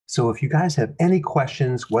So if you guys have any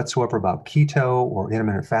questions whatsoever about keto or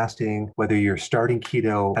intermittent fasting, whether you're starting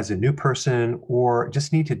keto as a new person or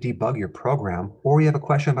just need to debug your program, or you have a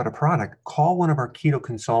question about a product, call one of our keto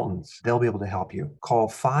consultants. They'll be able to help you. Call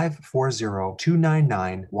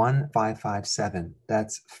 540-299-1557.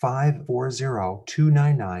 That's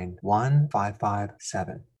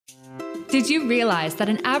 540-299-1557. Did you realize that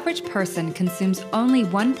an average person consumes only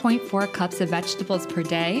 1.4 cups of vegetables per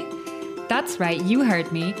day? That's right, you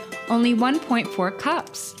heard me. Only 1.4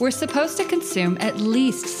 cups. We're supposed to consume at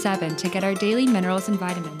least 7 to get our daily minerals and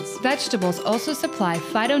vitamins. Vegetables also supply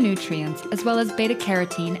phytonutrients as well as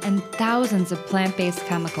beta-carotene and thousands of plant-based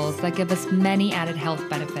chemicals that give us many added health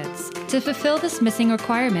benefits. To fulfill this missing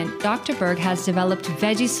requirement, Dr. Berg has developed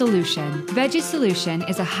Veggie Solution. Veggie Solution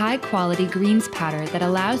is a high-quality greens powder that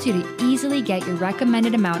allows you to easily get your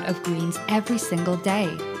recommended amount of greens every single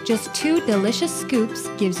day. Just 2 delicious scoops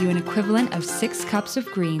gives you an equivalent of 6 cups of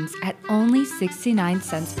greens at only 69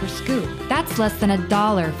 cents per scoop. That's less than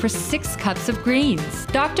 $1 for 6 cups of greens.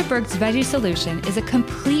 Dr. Berg's Veggie Solution is a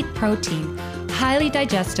complete protein, highly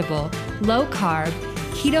digestible, low-carb,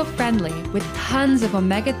 keto-friendly with tons of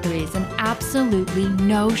omega-3s and absolutely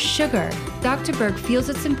no sugar. Dr. Berg feels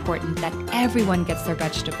it's important that everyone gets their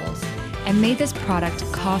vegetables and made this product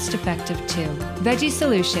cost-effective too. Veggie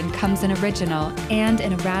Solution comes in original and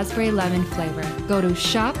in a raspberry lemon flavor. Go to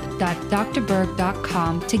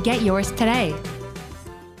shop.drberg.com to get yours today.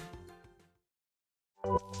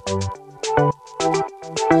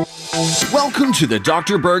 Welcome to the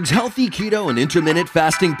Dr. Berg's Healthy Keto and Intermittent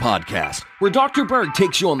Fasting Podcast, where Dr. Berg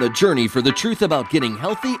takes you on the journey for the truth about getting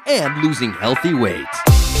healthy and losing healthy weight.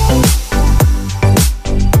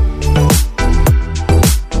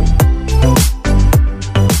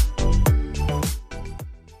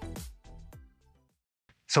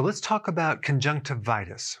 So let's talk about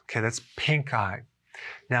conjunctivitis. Okay, that's pink eye.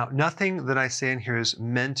 Now, nothing that I say in here is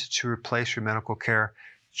meant to replace your medical care.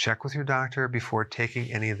 Check with your doctor before taking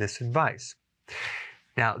any of this advice.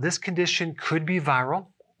 Now, this condition could be viral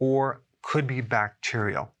or could be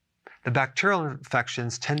bacterial. The bacterial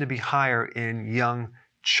infections tend to be higher in young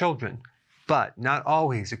children, but not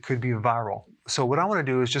always. It could be viral. So what I want to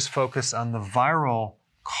do is just focus on the viral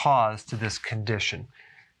cause to this condition.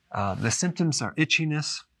 The symptoms are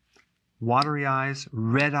itchiness, watery eyes,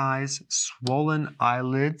 red eyes, swollen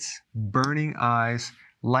eyelids, burning eyes,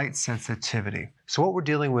 light sensitivity. So what we're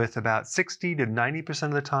dealing with about 60 to 90%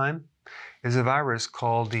 of the time is a virus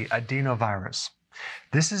called the adenovirus.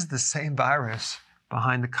 This is the same virus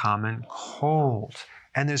behind the common cold.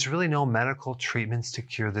 And there's really no medical treatments to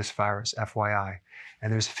cure this virus, FYI.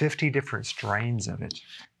 And there's 50 different strains of it.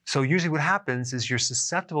 So usually what happens is you're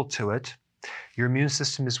susceptible to it, your immune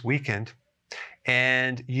system is weakened,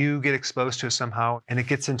 and you get exposed to it somehow, and it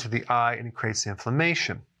gets into the eye and it creates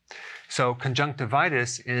inflammation. So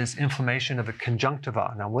conjunctivitis is inflammation of the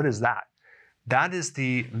conjunctiva. Now, what is that? That is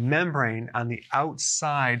the membrane on the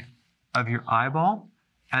outside of your eyeball,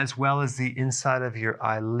 as well as the inside of your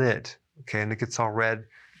eyelid. Okay, and it gets all red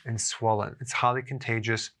and swollen. It's highly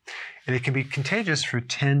contagious, and it can be contagious for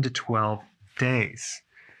 10 to 12 days.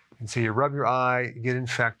 And so you rub your eye, you get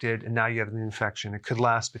infected, and now you have an infection. It could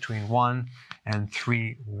last between 1 and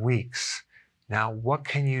 3 weeks. Now, what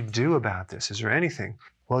can you do about this? Is there anything?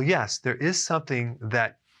 Well, yes, there is something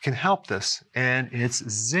that can help this, and it's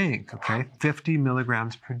zinc, okay? 50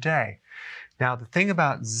 milligrams per day. Now, the thing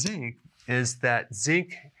about zinc is that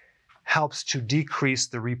zinc helps to decrease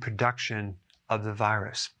the reproduction of the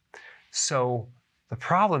virus. So the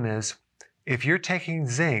problem is, if you're taking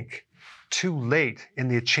zinc too late in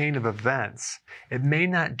the chain of events, it may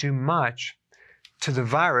not do much to the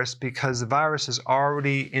virus because the virus is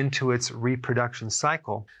already into its reproduction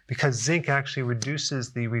cycle, because zinc actually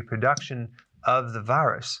reduces the reproduction of the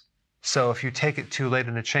virus. So if you take it too late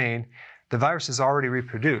in the chain, the virus is already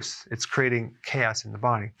reproduced. It's creating chaos in the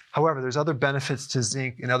body. However, there's other benefits to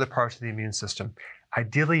zinc in other parts of the immune system.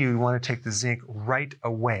 Ideally, you want to take the zinc right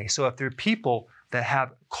away. So if there are people that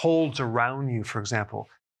have colds around you, for example,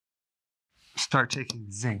 start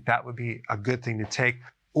taking zinc. That would be a good thing to take.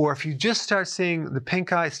 Or if you just start seeing the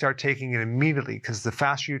pink eye, start taking it immediately, because the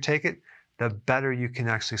faster you take it, the better you can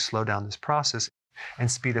actually slow down this process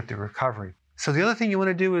and speed up the recovery. So the other thing you want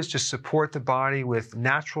to do is just support the body with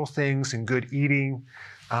natural things and good eating,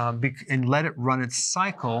 and let it run its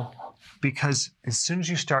cycle, because as soon as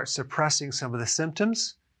you start suppressing some of the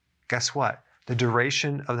symptoms, guess what? The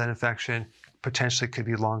duration of that infection potentially could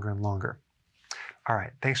be longer and longer. All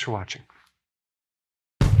right, thanks for watching.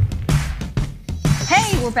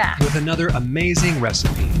 Hey, we're back. With another amazing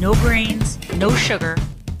recipe. No grains, no sugar,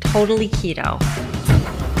 totally keto.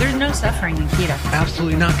 There's no suffering in keto.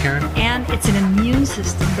 Absolutely not, Karen. And it's an immune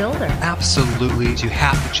system builder. Absolutely. You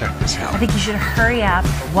have to check this out. I think you should hurry up,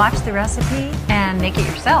 watch the recipe, and make it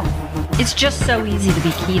yourself. It's just so easy to be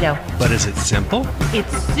keto. But is it simple?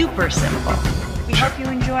 It's super simple. We hope you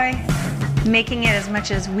enjoy making it as much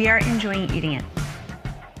as we are enjoying eating it.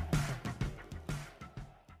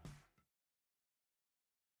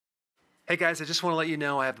 Hey guys, I just want to let you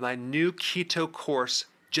know I have my new keto course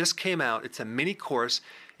just came out. It's a mini course.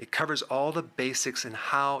 It covers all the basics and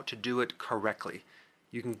how to do it correctly.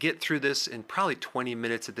 You can get through this in probably 20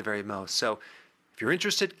 minutes at the very most. So if you're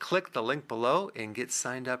interested, click the link below and get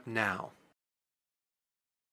signed up now.